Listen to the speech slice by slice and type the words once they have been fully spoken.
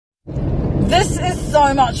This is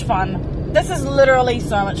so much fun. This is literally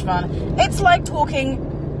so much fun. It's like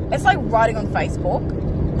writing on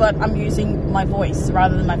Facebook, but I'm using my voice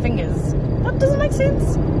rather than my fingers. That doesn't make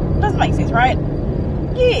sense. Doesn't make sense, right?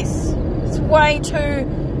 Yes. It's way too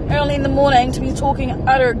early in the morning to be talking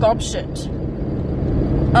utter gobshit.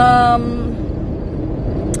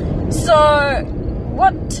 So,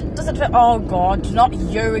 what does it feel? Oh God, not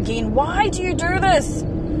you again. Why do you do this?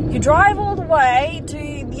 You drive all the way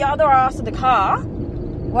to the other ass of the car,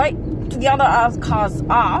 to the other car's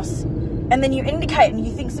ass, and then you indicate and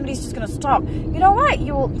you think somebody's just going to stop. You know what?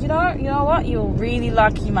 You know what? You're really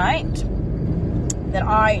lucky, mate, that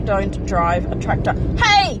I don't drive a tractor.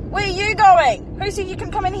 Hey, where are you going? Who said you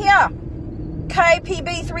can come in here?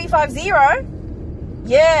 KPB 350?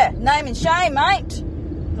 Yeah, name and shame, mate.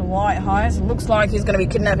 The white hose looks like he's going to be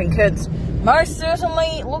kidnapping kids. Most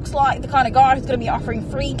certainly looks like the kind of guy who's going to be offering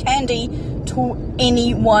free candy to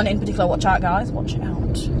anyone in particular. Watch out, guys. Watch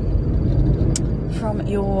out. From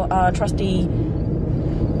your trusty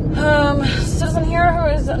citizen here who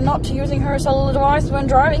is not using her cellular device when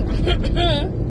driving.